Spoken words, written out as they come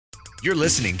You're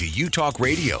listening to Utalk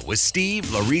Radio with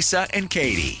Steve, Larissa, and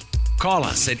Katie. Call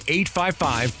us at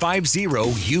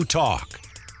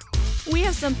 855-50-UTALK. We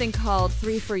have something called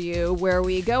 3 for You, where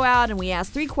we go out and we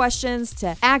ask 3 questions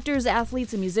to actors,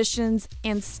 athletes, and musicians.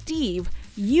 And Steve,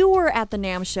 you were at the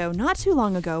NAMM show not too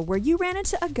long ago where you ran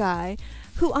into a guy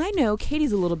who I know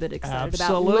Katie's a little bit excited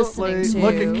about listening to.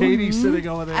 Look at Katie sitting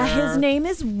over there. His name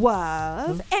is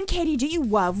Wuv. And Katie, do you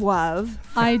love Wuv?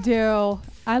 I do.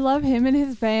 I love him and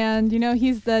his band. You know,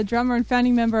 he's the drummer and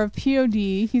founding member of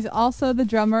POD. He's also the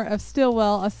drummer of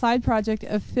Stillwell, a side project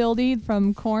of Phildy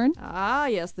from Korn. Ah,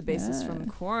 yes, the bassist from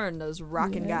Korn, those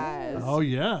rockin' guys. Oh,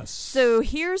 yes. So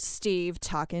here's Steve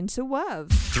talking to Wuv.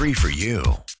 3 for You,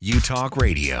 Utalk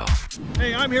Radio.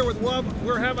 Hey, I'm here with Wuv.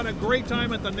 We're having a great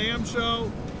time at the NAMM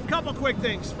show. Couple quick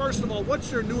things. First of all,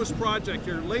 what's your newest project,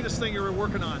 your latest thing you're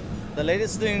working on? The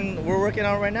latest thing we're working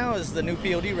on right now is the new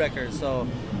POD record. So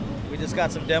we just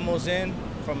got some demos in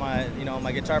from my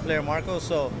guitar player Marco.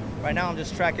 So right now I'm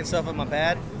just tracking stuff on my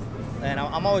pad, and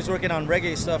I'm always working on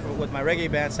reggae stuff with my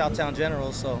reggae band, Southtown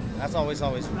Generals. So that's always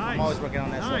nice. I'm always working on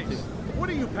that stuff too. What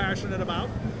are you passionate about?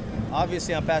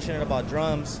 Obviously, I'm passionate about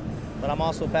drums, but I'm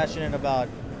also passionate about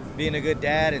being a good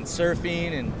dad and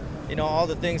surfing and all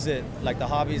the things that, like the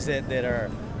hobbies that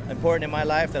are important in my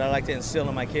life that I like to instill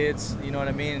in my kids. You know what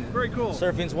I mean? Very cool.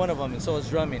 Surfing's one of them, and so is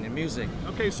drumming and music.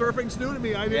 Okay, surfing's new to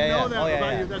me. I didn't know that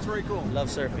about you. That's very cool. Love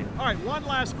surfing. All right, one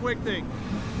last quick thing.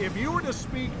 If you were to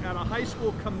speak at a high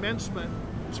school commencement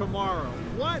tomorrow,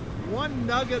 what one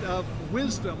nugget of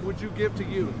wisdom would you give to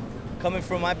youth? Coming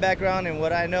from my background and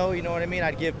what I know, you know what I mean?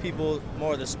 I'd give people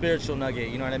more of the spiritual nugget,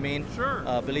 you know what I mean? Sure.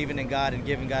 Believing in God and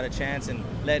giving God a chance and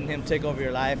letting Him take over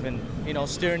your life and,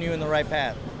 steering you in the right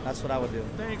path. That's what I would do.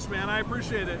 Thanks, man. I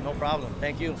appreciate it. No problem.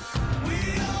 Thank you.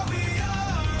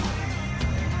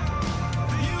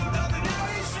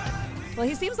 Well,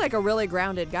 he seems like a really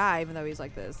grounded guy, even though he's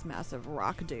like this massive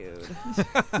rock dude.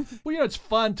 Well, it's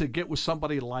fun to get with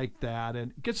somebody like that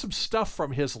and get some stuff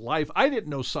from his life. I didn't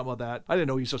know some of that. I didn't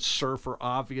know he's a surfer,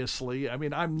 obviously. I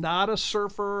mean, I'm not a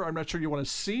surfer. I'm not sure you want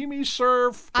to see me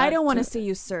surf. I don't want to see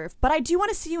you surf, but I do want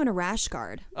to see you in a rash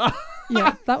guard.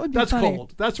 Yeah, that would be That's funny.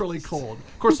 cold. That's really cold.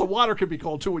 Of course, the water can be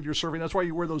cold, too, when you're surfing. That's why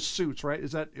you wear those suits, right?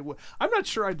 I'm not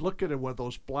sure I'd look at it with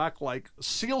those black,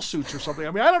 SEAL suits or something.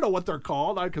 I mean, I don't know what they're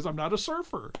called because I'm not a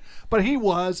surfer. But he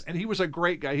was a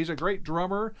great guy. He's a great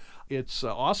drummer. It's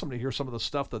awesome to hear some of the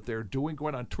stuff that they're doing,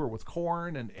 going on tour with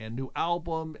Korn and new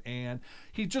album. And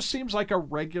he just seems like a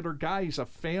regular guy. He's a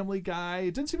family guy.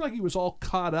 It didn't seem like he was all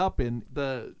caught up in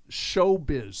the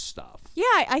showbiz stuff.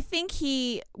 Yeah, I think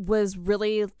he was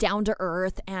really down to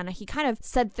earth, and he kind of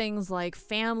said things like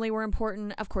family were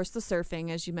important, of course, the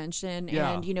surfing, as you mentioned,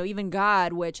 and, even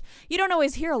God, which you don't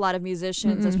always hear a lot of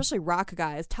musicians, especially rock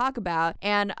guys, talk about.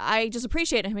 And I just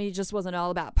appreciate him. He just wasn't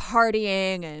all about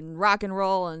partying and rock and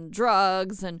roll and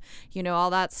drugs and, all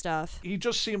that stuff. He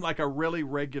just seemed like a really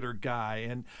regular guy,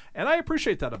 and I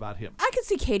appreciate that about him. I could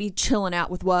see Katie chilling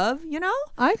out with Wuv,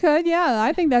 I could, yeah.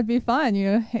 I think that'd be fun.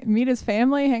 Meet his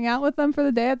family, hang out with them for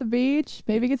the day at the beach,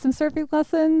 maybe get some surfing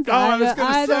lessons. Oh, I was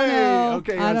going to say.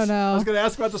 Okay, I don't know. I was going to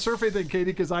ask about the surfing thing, Katie,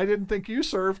 because I didn't think you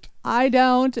surfed. I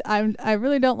don't. I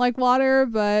really don't like water,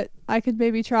 but I could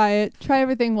maybe try it. Try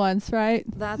everything once, right?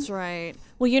 That's right.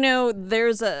 Well,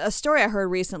 there's a story I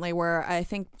heard recently where I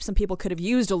think some people could have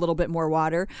used a little bit more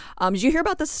water. Did you hear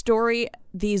about the story?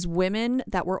 These women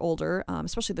that were older,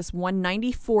 especially this one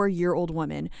 94-year-old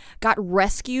woman, got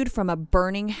rescued from a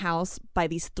burning house by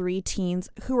these 3 teens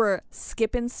who were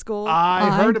skipping school. I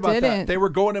heard about that. They were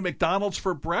going to McDonald's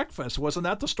for breakfast. Wasn't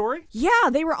that the story? Yeah,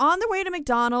 they were on their way to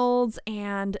McDonald's,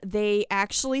 and they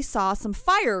actually saw some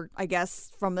fire, I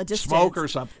guess, from the distance. Smoke or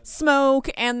something.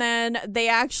 Smoke, and then they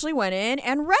actually went in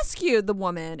and rescued the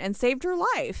woman and saved her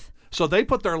life. So they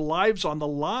put their lives on the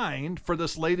line for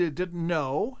this lady that didn't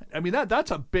know. I mean,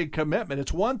 that's a big commitment.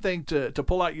 It's one thing to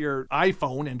pull out your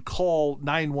iPhone and call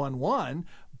 911,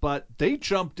 but they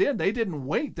jumped in. They didn't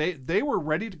wait. They were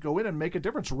ready to go in and make a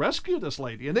difference, rescue this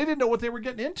lady, and they didn't know what they were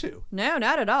getting into. No,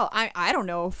 not at all. I don't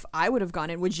know if I would have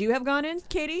gone in. Would you have gone in,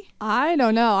 Katie? I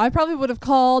don't know. I probably would have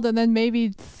called and then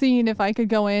maybe seen if I could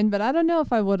go in, but I don't know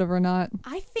if I would have or not.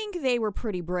 I think they were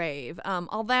pretty brave,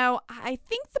 although I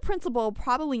think the principal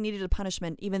probably needed a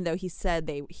punishment, even though he said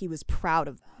he was proud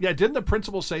of them. Yeah, didn't the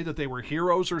principal say that they were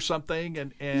heroes or something?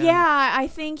 And yeah, I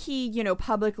think he,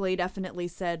 publicly definitely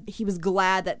said he was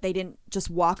glad that that they didn't just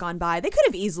walk on by. They could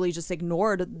have easily just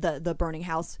ignored the burning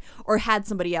house or had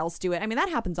somebody else do it. I mean, that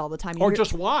happens all the time. Or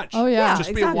just watch. Oh, yeah.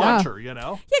 Just exactly. be a watcher, you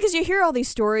know? Yeah, because you hear all these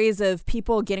stories of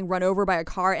people getting run over by a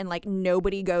car and like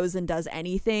nobody goes and does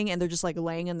anything and they're just like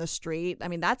laying in the street. I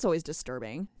mean, that's always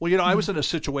disturbing. Well, you know, I was in a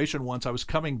situation once. I was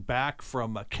coming back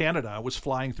from Canada. I was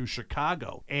flying through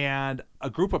Chicago, and a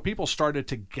group of people started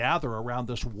to gather around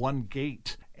this one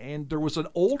gate. And there was an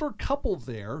older couple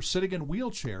there sitting in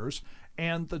wheelchairs,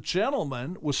 and the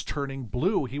gentleman was turning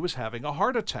blue. He was having a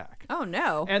heart attack. Oh,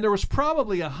 no. And there was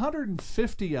probably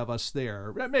 150 of us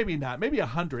there. Maybe not, maybe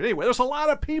 100. Anyway, there's a lot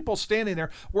of people standing there.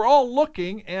 We're all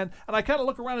looking, and I kind of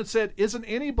looked around and said, isn't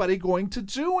anybody going to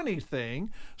do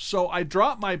anything? So I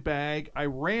dropped my bag. I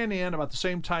ran in about the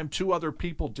same time 2 other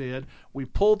people did. We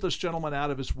pulled this gentleman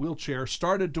out of his wheelchair,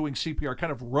 started doing CPR,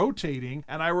 kind of rotating,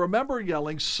 and I remember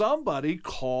yelling, somebody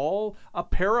call a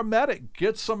paramedic,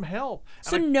 get some help.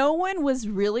 So no one was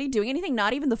really doing anything,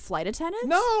 not even the flight attendants?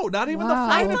 No, not even the Wow.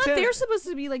 flight I attendant. thought they're supposed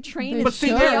to be like trained in But see,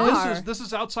 CPR. this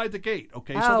is outside the gate,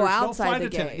 okay? Oh, So there's no outside flight the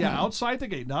attendant. gate. Yeah, outside the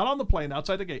gate, not on the plane,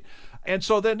 outside the gate. And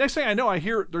so the next thing I know, I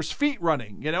hear there's feet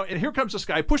running, you know, and here comes this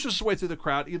guy, pushes his way through the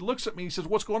crowd. He looks at me, he says,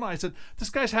 what's going on? I said, this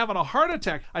guy's having a heart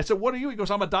attack. I said, what are you? He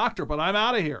goes, I'm a doctor, but I'm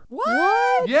out of here.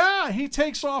 What? Yeah, he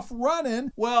takes off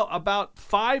running. Well, about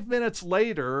 5 minutes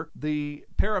later, the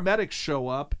paramedics show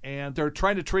up and they're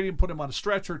trying to treat him, put him on a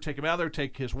stretcher, take him out there,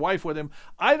 take his wife with him.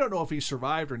 I don't know if he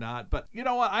survived or not, but you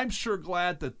know what? I'm sure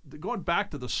glad that going back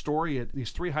to the story at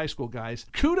these 3 high school guys,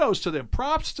 kudos to them,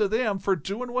 props to them for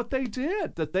doing what they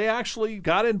did, that they actually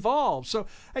got involved. So,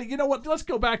 hey, you know what? Let's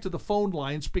go back to the phone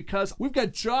lines because we've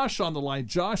got Josh on the line.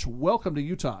 Josh, welcome to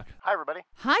Utalk. Hi, everybody.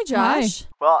 Hi, Josh.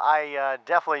 Well, I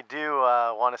definitely do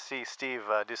want to see Steve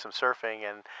do some surfing,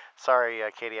 and sorry,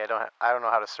 Katie, I don't know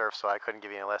how to surf, so I couldn't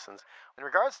give you any lessons. In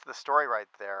regards to the story right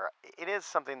there, it is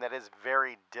something that is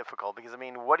very difficult because, I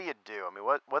mean, what do you do? I mean,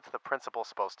 what's the principal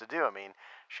supposed to do? I mean,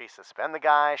 she suspend the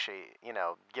guy, she,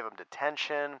 give him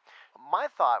detention. My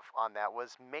thought on that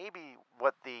was maybe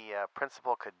what the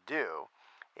principal could do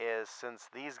is, since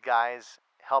these guys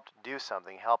helped do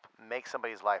something, help make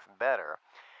somebody's life better,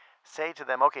 say to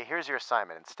them, okay, here's your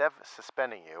assignment. Instead of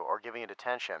suspending you or giving you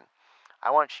detention,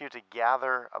 I want you to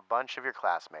gather a bunch of your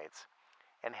classmates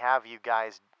and have you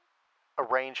guys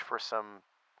arrange for some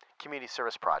community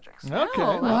service projects. Okay.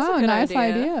 Oh, that's Wow, a good nice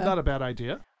idea. Not a bad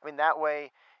idea. I mean, that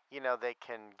way, they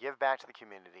can give back to the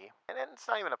community. And it's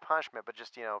not even a punishment, but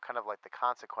just, kind of like the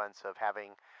consequence of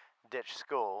having ditched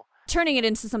school. Turning it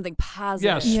into something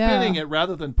positive. Yeah, spinning Yeah. it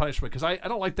rather than punishment, because I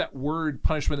don't like that word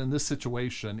punishment in this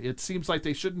situation. It seems like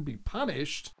they shouldn't be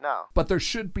punished, No. but there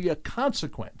should be a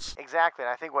consequence. Exactly,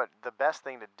 and I think what the best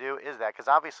thing to do is that, because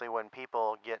obviously when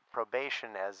people get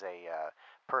probation as a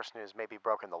person who's maybe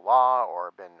broken the law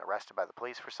or been arrested by the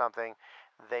police for something,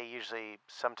 they usually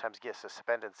sometimes get a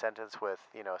suspended sentence with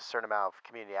a certain amount of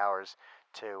community hours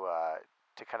to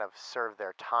kind of serve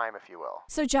their time, if you will.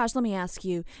 So, Josh, let me ask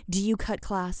you, do you cut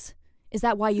class? Is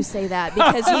that why you say that?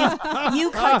 Because you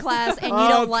cut class and you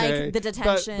don't Okay. like the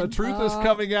detention? The truth is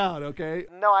coming out, okay?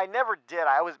 No, I never did.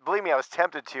 Believe me, I was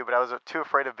tempted to, but I was too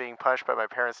afraid of being punished by my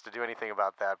parents to do anything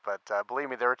about that. But believe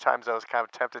me, there were times I was kind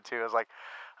of tempted to. I was like,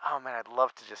 oh man, I'd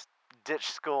love to just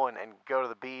ditch school and go to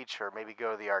the beach or maybe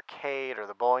go to the arcade or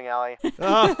the bowling alley.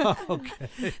 Oh,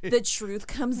 okay. The truth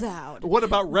comes out. What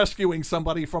about rescuing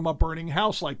somebody from a burning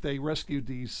house like they rescued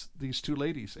these 2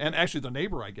 ladies? And actually the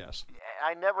neighbor, I guess.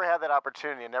 I never had that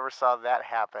opportunity. I never saw that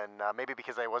happen, maybe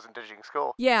because I wasn't ditching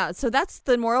school. Yeah, so that's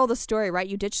the moral of the story, right?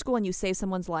 You ditch school and you save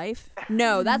someone's life?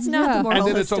 No, that's not the moral And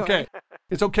then of the it's story. okay.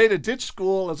 It's okay to ditch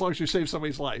school as long as you save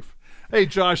somebody's life. Hey,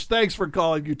 Josh, thanks for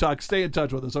calling Utalk. Stay in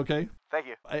touch with us, okay? Thank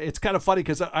you. It's kind of funny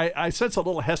because I sense a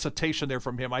little hesitation there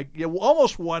from him. You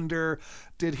almost wonder,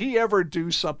 did he ever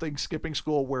do something skipping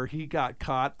school where he got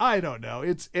caught? I don't know.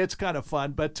 It's kind of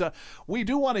fun, but we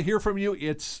do want to hear from you.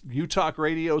 It's Utalk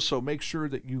Radio, so make sure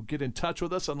that you get in touch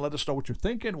with us and let us know what you're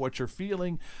thinking, what you're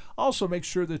feeling. Also, make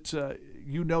sure that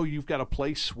you've got a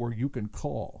place where you can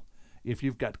call. If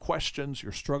you've got questions,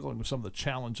 you're struggling with some of the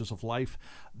challenges of life,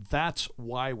 that's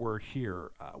why we're here.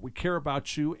 We care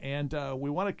about you, and we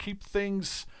want to keep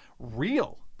things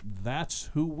real.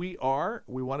 That's who we are.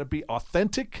 We want to be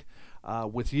authentic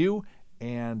with you,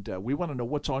 and we want to know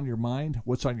what's on your mind,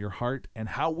 what's on your heart, and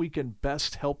how we can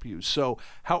best help you. So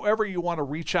however you want to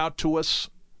reach out to us,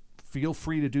 feel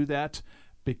free to do that.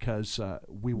 because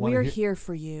we want to. We're here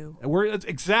for you.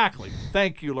 Exactly.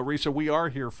 Thank you, Larissa. We are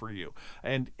here for you.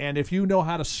 And if you know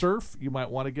how to surf, you might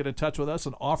want to get in touch with us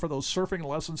and offer those surfing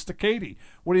lessons to Katie.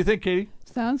 What do you think, Katie?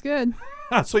 Sounds good.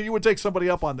 So you would take somebody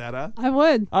up on that, huh? I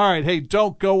would. All right. Hey,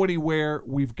 don't go anywhere.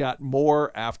 We've got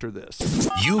more after this.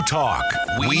 Utalk.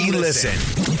 We listen.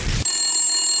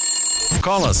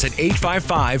 Call us at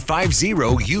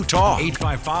 855-50-UTALK.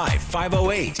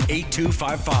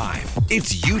 855-508-8255.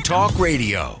 It's Utalk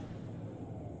Radio.